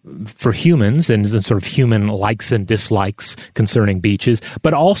for humans and sort of human likes and dislikes concerning beaches,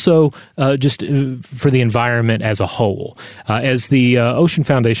 but also just for the environment as a whole. As the Ocean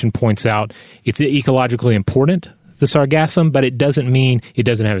Foundation points out, it's ecologically important, the sargassum, but it doesn't mean it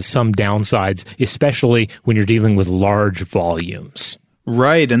doesn't have some downsides, especially when you're dealing with large volumes.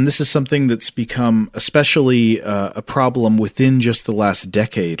 Right, and this is something that's become especially a problem within just the last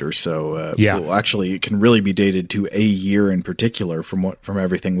decade or so. Well, actually, it can really be dated to a year in particular from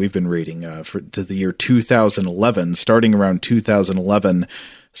everything we've been reading, to the year 2011. Starting around 2011,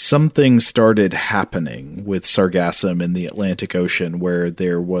 something started happening with sargassum in the Atlantic Ocean, where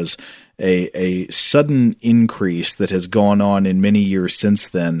there was a sudden increase that has gone on in many years since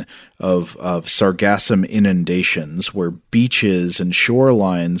then of sargassum inundations, where beaches and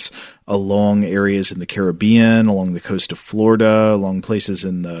shorelines along areas in the Caribbean, along the coast of Florida, along places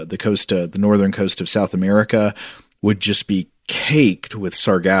in the northern coast of South America would just be caked with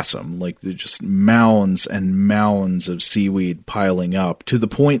sargassum, like just mounds and mounds of seaweed piling up, to the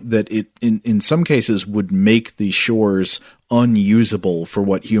point that it, in some cases, would make the shores unusable for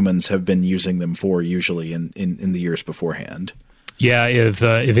what humans have been using them for, usually in the years beforehand. Yeah, if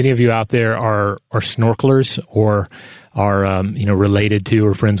any of you out there are snorkelers or are related to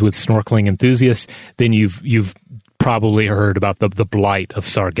or friends with snorkeling enthusiasts, then you've probably heard about the blight of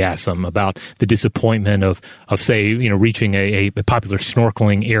sargassum, about the disappointment of say, reaching a popular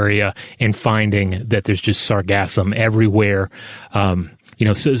snorkeling area and finding that there's just sargassum everywhere.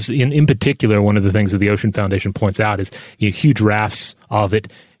 So in particular, one of the things that the Ocean Foundation points out is huge rafts of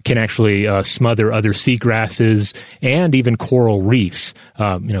it can actually smother other seagrasses and even coral reefs.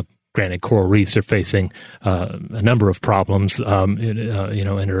 Granted, coral reefs are facing a number of problems, and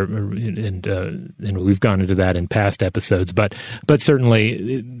we've gone into that in past episodes. But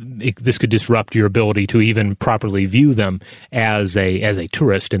certainly, this could disrupt your ability to even properly view them as a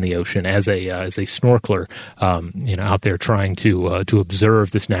tourist in the ocean, as a snorkeler, out there trying to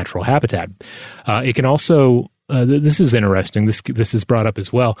observe this natural habitat. It can also. This is interesting. This is brought up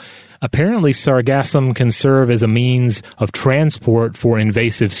as well. Apparently, sargassum can serve as a means of transport for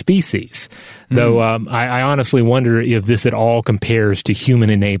invasive species, though I honestly wonder if this at all compares to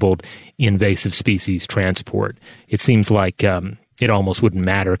human-enabled invasive species transport. It seems like it almost wouldn't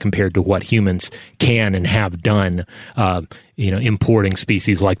matter compared to what humans can and have done, importing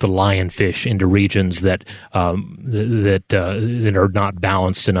species like the lionfish into regions that are not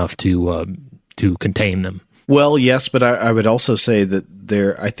balanced enough to contain them. Well, yes, but I would also say that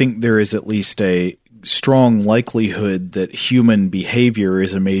I think there is at least a strong likelihood that human behavior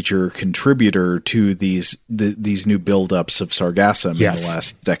is a major contributor to these new buildups of sargassum in the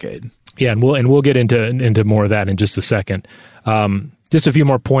last decade. Yeah, and we'll get into more of that in just a second. Just a few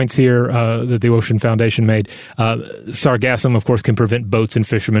more points here that the Ocean Foundation made. Sargassum, of course, can prevent boats and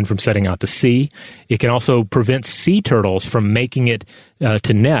fishermen from setting out to sea. It can also prevent sea turtles from making it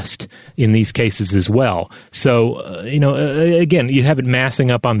to nest in these cases as well. So, again, you have it massing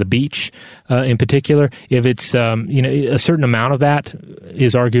up on the beach in particular. If it's, a certain amount of that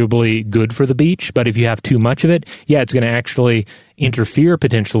is arguably good for the beach, but if you have too much of it, it's going to actually interfere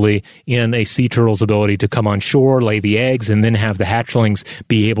potentially in a sea turtle's ability to come on shore, lay the eggs, and then have the hatchlings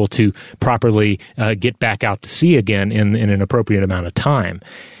be able to properly get back out to sea again in an appropriate amount of time.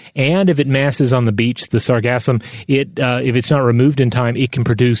 And if it masses on the beach, the sargassum, if it's not removed in time, it can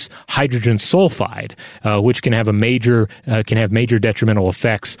produce hydrogen sulfide, which can have major detrimental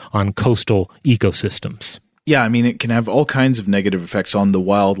effects on coastal ecosystems. Yeah, I mean, it can have all kinds of negative effects on the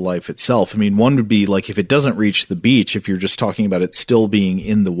wildlife itself. I mean, one would be like if it doesn't reach the beach, if you're just talking about it still being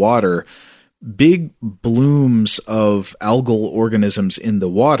in the water, big blooms of algal organisms in the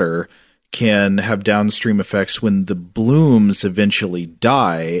water can have downstream effects when the blooms eventually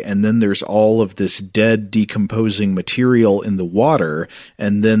die, and then there's all of this dead, decomposing material in the water,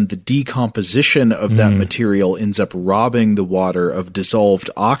 and then the decomposition of that material ends up robbing the water of dissolved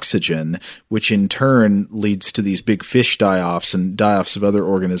oxygen, which in turn leads to these big fish die-offs and die-offs of other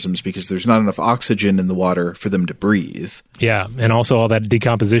organisms because there's not enough oxygen in the water for them to breathe. Yeah, and also all that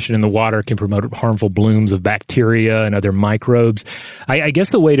decomposition in the water can promote harmful blooms of bacteria and other microbes. I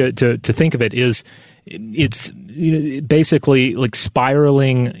guess the way to think of it is it's basically like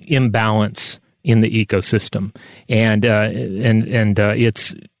spiraling imbalance in the ecosystem, and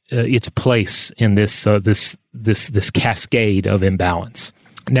its place in this cascade of imbalance.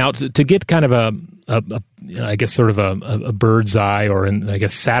 Now, to get kind of a I guess, sort of a bird's eye or,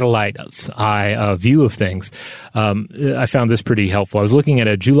 satellite's eye view of things, I found this pretty helpful. I was looking at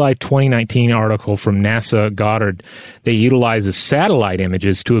a July 2019 article from NASA Goddard. They utilizes satellite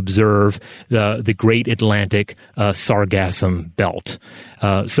images to observe the Great Atlantic Sargassum Belt.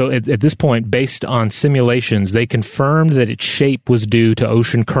 So at this point, based on simulations, they confirmed that its shape was due to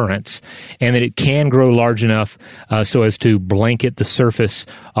ocean currents and that it can grow large enough so as to blanket the surface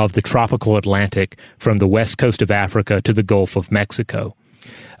of the tropical Atlantic from the west coast of Africa to the Gulf of Mexico.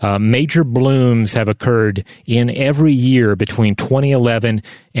 Major blooms have occurred in every year between 2011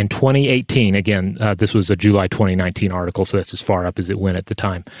 and 2018. Again, this was a July 2019 article, so that's as far up as it went at the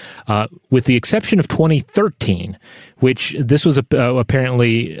time. With the exception of 2013, which this was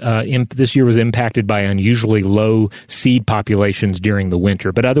apparently this year was impacted by unusually low seed populations during the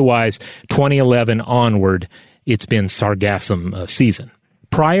winter. But otherwise, 2011 onward, it's been sargassum season.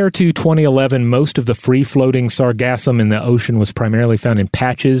 Prior to 2011, most of the free-floating sargassum in the ocean was primarily found in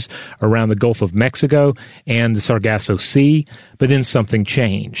patches around the Gulf of Mexico and the Sargasso Sea, but then something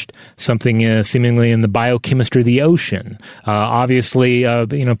changed. Something seemingly in the biochemistry of the ocean. Obviously,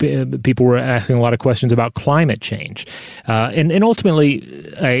 people were asking a lot of questions about climate change. And ultimately,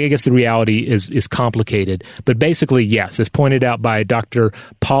 I guess the reality is complicated. But basically, yes, as pointed out by Dr.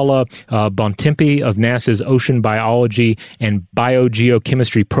 Paula Bontempi of NASA's Ocean Biology and Biogeochemistry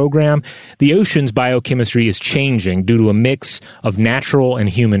program, the ocean's biochemistry is changing due to a mix of natural and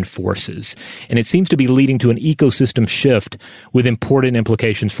human forces. And it seems to be leading to an ecosystem shift with important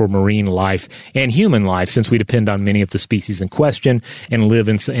implications for marine life and human life, since we depend on many of the species in question and live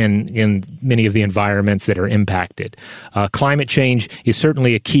in many of the environments that are impacted. Climate change is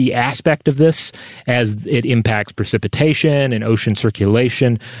certainly a key aspect of this, as it impacts precipitation and ocean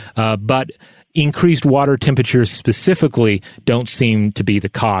circulation, but increased water temperatures specifically don't seem to be the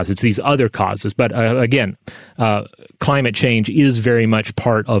cause. It's these other causes. But again, climate change is very much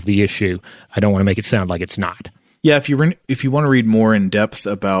part of the issue. I don't want to make it sound like it's not. Yeah, if you want to read more in depth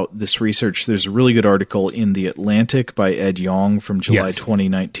about this research, there's a really good article in The Atlantic by Ed Yong from July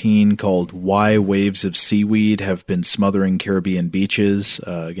 2019 called Why Waves of Seaweed Have Been Smothering Caribbean Beaches.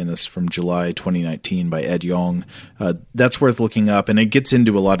 Again, this is from July 2019 by Ed Yong. That's worth looking up, and it gets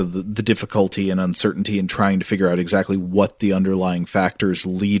into a lot of the difficulty and uncertainty in trying to figure out exactly what the underlying factors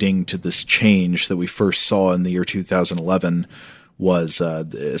leading to this change that we first saw in the year 2011 was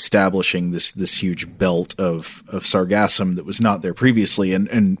establishing this huge belt of sargassum that was not there previously.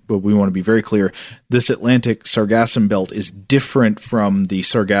 But we want to be very clear, this Atlantic sargassum belt is different from the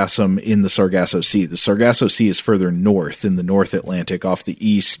sargassum in the Sargasso Sea. The Sargasso Sea is further north in the North Atlantic off the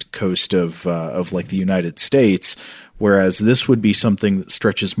east coast of like the United States, whereas this would be something that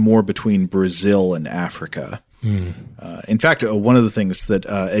stretches more between Brazil and Africa. In fact, one of the things that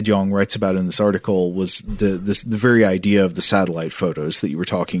Ed Yong writes about in this article was the very idea of the satellite photos that you were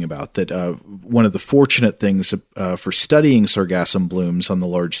talking about, that one of the fortunate things for studying sargassum blooms on the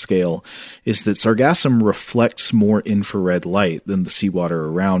large scale is that sargassum reflects more infrared light than the seawater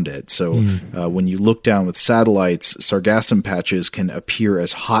around it. So when you look down with satellites, sargassum patches can appear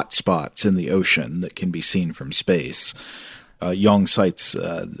as hot spots in the ocean that can be seen from space. Yong cites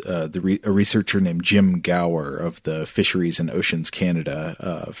a researcher named Jim Gower of the Fisheries and Oceans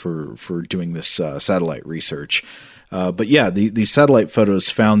Canada for doing this satellite research. But yeah, these satellite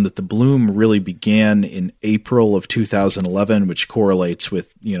photos found that the bloom really began in April of 2011, which correlates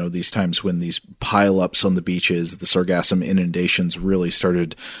with, these times when these pileups on the beaches, the sargassum inundations really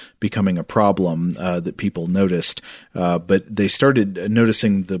started becoming a problem that people noticed. But they started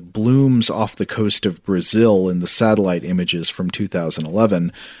noticing the blooms off the coast of Brazil in the satellite images from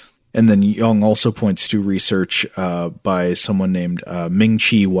 2011. And then Young also points to research by someone named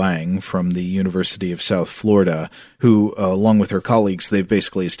Ming-Chi Wang from the University of South Florida, who, along with her colleagues, they've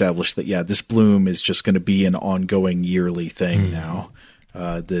basically established that, this bloom is just going to be an ongoing yearly thing now,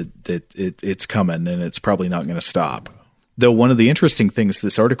 that it's coming and it's probably not going to stop. Though one of the interesting things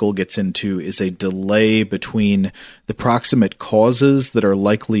this article gets into is a delay between the proximate causes that are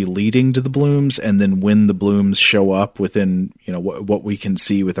likely leading to the blooms and then when the blooms show up within, what we can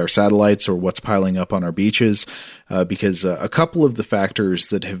see with our satellites or what's piling up on our beaches, because a couple of the factors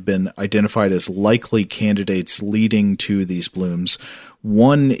that have been identified as likely candidates leading to these blooms,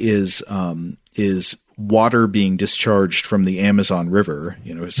 one is water being discharged from the Amazon River,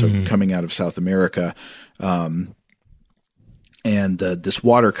 coming out of South America. And this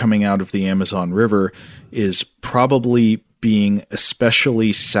water coming out of the Amazon River is probably being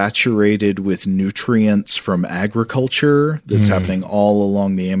especially saturated with nutrients from agriculture that's happening all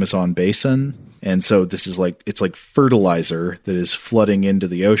along the Amazon basin. And so this is it's like fertilizer that is flooding into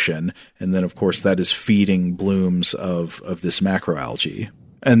the ocean. And then, of course, that is feeding blooms of this macroalgae.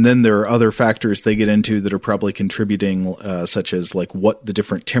 And then there are other factors they get into that are probably contributing, such as like what the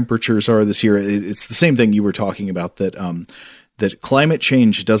different temperatures are this year. It's the same thing you were talking about, that that climate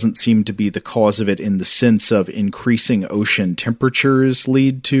change doesn't seem to be the cause of it, in the sense of increasing ocean temperatures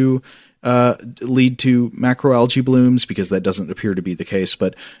lead to macroalgae blooms, because that doesn't appear to be the case.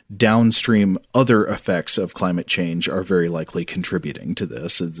 But downstream other effects of climate change are very likely contributing to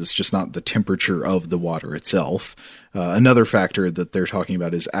this. It's just not the temperature of the water itself. Another factor that they're talking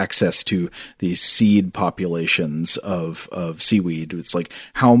about is access to these seed populations of seaweed. It's like,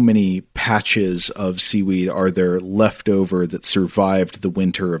 how many patches of seaweed are there left over that survived the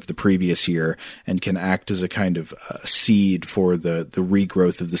winter of the previous year and can act as a kind of seed for the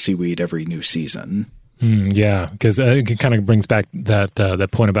regrowth of the seaweed every new season. Yeah, because it kind of brings back that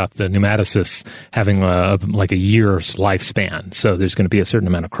point about the nematocysts having like a year's lifespan. So there's going to be a certain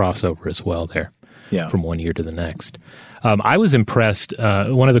amount of crossover as well there. Yeah. From one year to the next. I was impressed.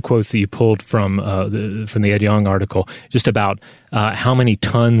 One of the quotes that you pulled from the Ed Yong article, just about how many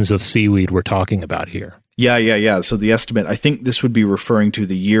tons of seaweed we're talking about here. Yeah. So the estimate, I think this would be referring to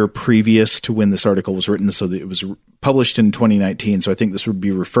the year previous to when this article was written. So that it was published in 2019. So I think this would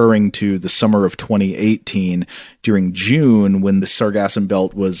be referring to the summer of 2018, during June, when the Sargasso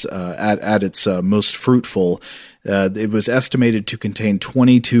Belt was at its most fruitful. It was estimated to contain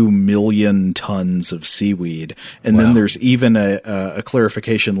 22 million tons of seaweed. And Then there's even a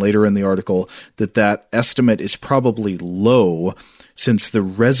clarification later in the article that estimate is probably low, since the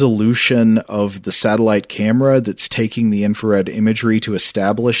resolution of the satellite camera that's taking the infrared imagery to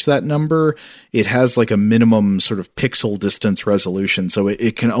establish that number, it has like a minimum sort of pixel distance resolution. So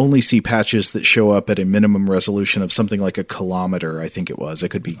it can only see patches that show up at a minimum resolution of something like a kilometer, I think it was. I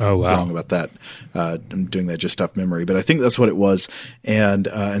could be wrong about that. I'm doing that just off memory, but I think that's what it was. And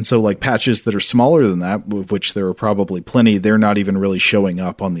so like patches that are smaller than that, of which there are probably plenty, they're not even really showing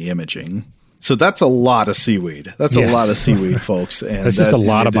up on the imaging. So that's a lot of seaweed. That's a lot of seaweed, folks. And that's just a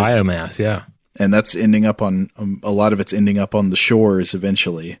lot of biomass, yeah. And that's ending up on, a lot of it's ending up on the shores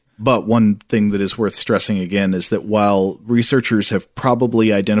eventually. But one thing that is worth stressing again is that while researchers have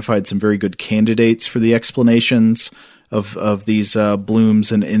probably identified some very good candidates for the explanations of these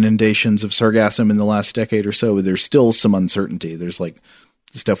blooms and inundations of sargassum in the last decade or so, there's still some uncertainty. There's like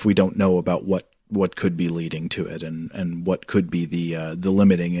stuff we don't know about what could be leading to it, and what could be the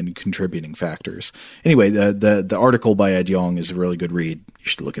limiting and contributing factors. Anyway, the article by Ed Yong is a really good read. You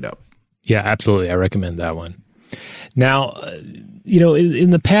should look it up. Yeah, absolutely. I recommend that one. Now,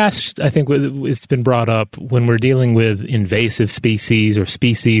 in the past, I think it's been brought up when we're dealing with invasive species or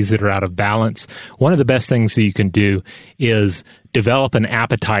species that are out of balance, one of the best things that you can do is develop an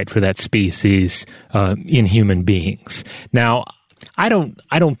appetite for that species in human beings. Now, I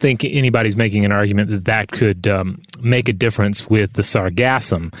don't think anybody's making an argument that could make a difference with the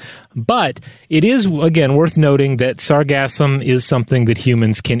sargassum, but it is, again, worth noting that sargassum is something that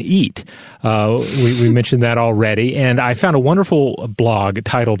humans can eat. We mentioned that already, and I found a wonderful blog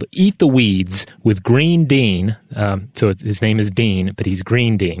titled "Eat the Weeds" with Green Dean. So his name is Dean, but he's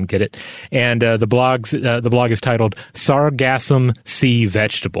Green Dean. Get it? And the blog is titled "Sargassum Sea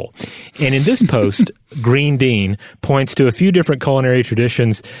Vegetable." And in this post, Green Dean points to a few different culinary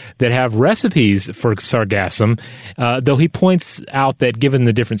traditions that have recipes for sargassum, though he points out that given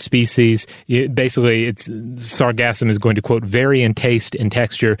the different species, sargassum is going to, quote, vary in taste and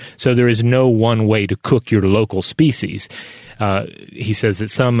texture, so there is no one way to cook your local species. He says that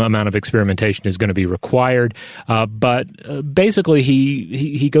some amount of experimentation is going to be required, but basically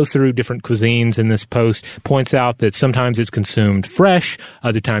he goes through different cuisines in this post, points out that sometimes it's consumed fresh,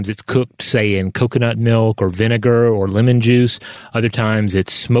 other times it's cooked, say, in coconut milk or vinegar or lemon juice, other times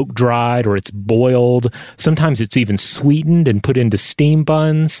it's smoke-dried or it's boiled, sometimes it's even sweetened and put into steam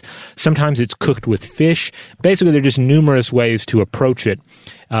buns, sometimes it's cooked with fish. Basically, there are just numerous ways to approach it.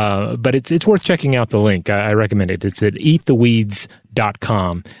 But it's worth checking out the link. I recommend it. It's at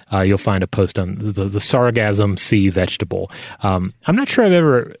eattheweeds.com. You'll find a post on the sargassum sea vegetable. I'm not sure I've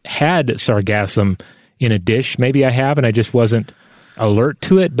ever had sargassum in a dish. Maybe I have, and I just wasn't alert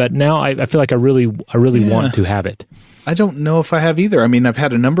to it. But now I feel like I really want to have it. I don't know if I have either. I mean, I've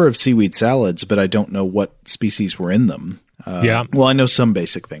had a number of seaweed salads, but I don't know what species were in them. Well, I know some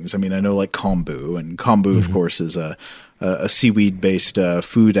basic things. I mean, I know like kombu, and kombu, of course, is a seaweed-based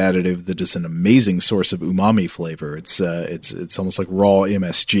food additive that is an amazing source of umami flavor. It's almost like raw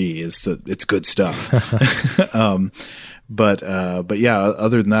MSG. It's good stuff. But yeah,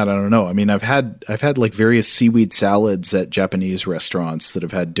 other than that, I don't know. I mean, I've had like various seaweed salads at Japanese restaurants that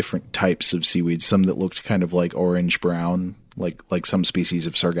have had different types of seaweed. Some that looked kind of like orange brown, like some species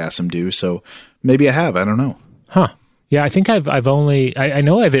of Sargassum do. So maybe I have. I don't know. Huh. Yeah, I think I've only I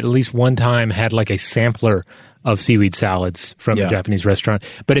know I've at least one time had like a sampler of seaweed salads from a Japanese restaurant.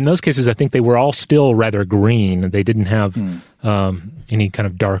 But in those cases, I think they were all still rather green. They didn't have any kind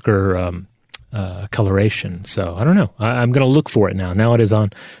of darker coloration. So I don't know. I'm going to look for it now. Now it is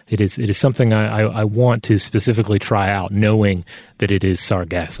on. It is something I want to specifically try out, knowing that it is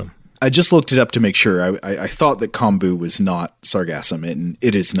Sargassum. I just looked it up to make sure. I thought that kombu was not Sargassum, and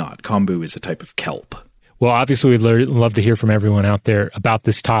it is not. Kombu is a type of kelp. Well, obviously, we'd love to hear from everyone out there about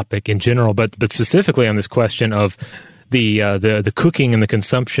this topic in general, but specifically on this question of the cooking and the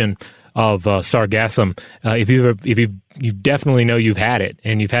consumption of Sargassum. If you definitely know you've had it,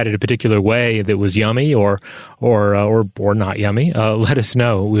 and you've had it a particular way that was yummy or not yummy, let us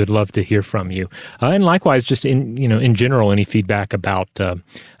know. We would love to hear from you. And likewise, just in general, any feedback about the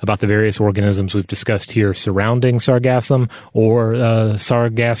various organisms we've discussed here surrounding Sargassum or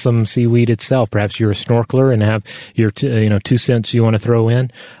Sargassum seaweed itself. Perhaps you're a snorkeler and have your 2 cents you want to throw in.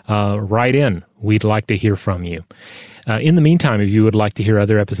 Write in. We'd like to hear from you. In the meantime, if you would like to hear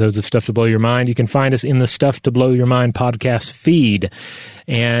other episodes of Stuff to Blow Your Mind, you can find us in the Stuff to Blow Your Mind podcast feed.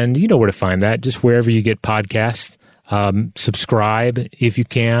 And you know where to find that, just wherever you get podcasts. Subscribe if you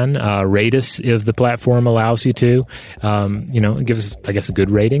can. Rate us if the platform allows you to. Give us, I guess, a good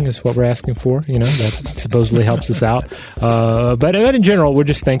rating is what we're asking for. That supposedly helps us out. But in general, we're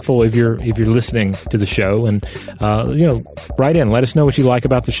just thankful if you're listening to the show, and write in. Let us know what you like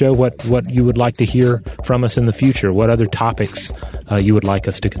about the show. What you would like to hear from us in the future. What other topics you would like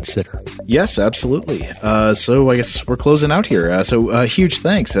us to consider. Yes, absolutely. So I guess we're closing out here. So huge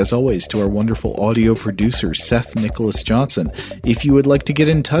thanks, as always, to our wonderful audio producer, Seth Nicholas Johnson. If you would like to get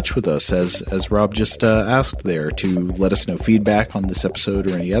in touch with us, as Rob just asked there, to let us know feedback on this episode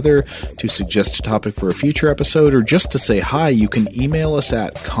or any other, to suggest a topic for a future episode, or just to say hi, you can email us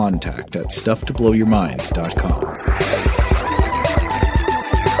at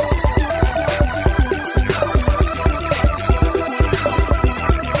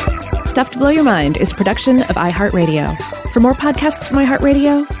Stuff to Blow Your Mind is a production of iHeartRadio. For more podcasts from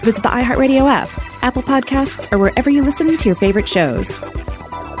iHeartRadio, visit the iHeartRadio app, Apple Podcasts, or wherever you listen to your favorite shows.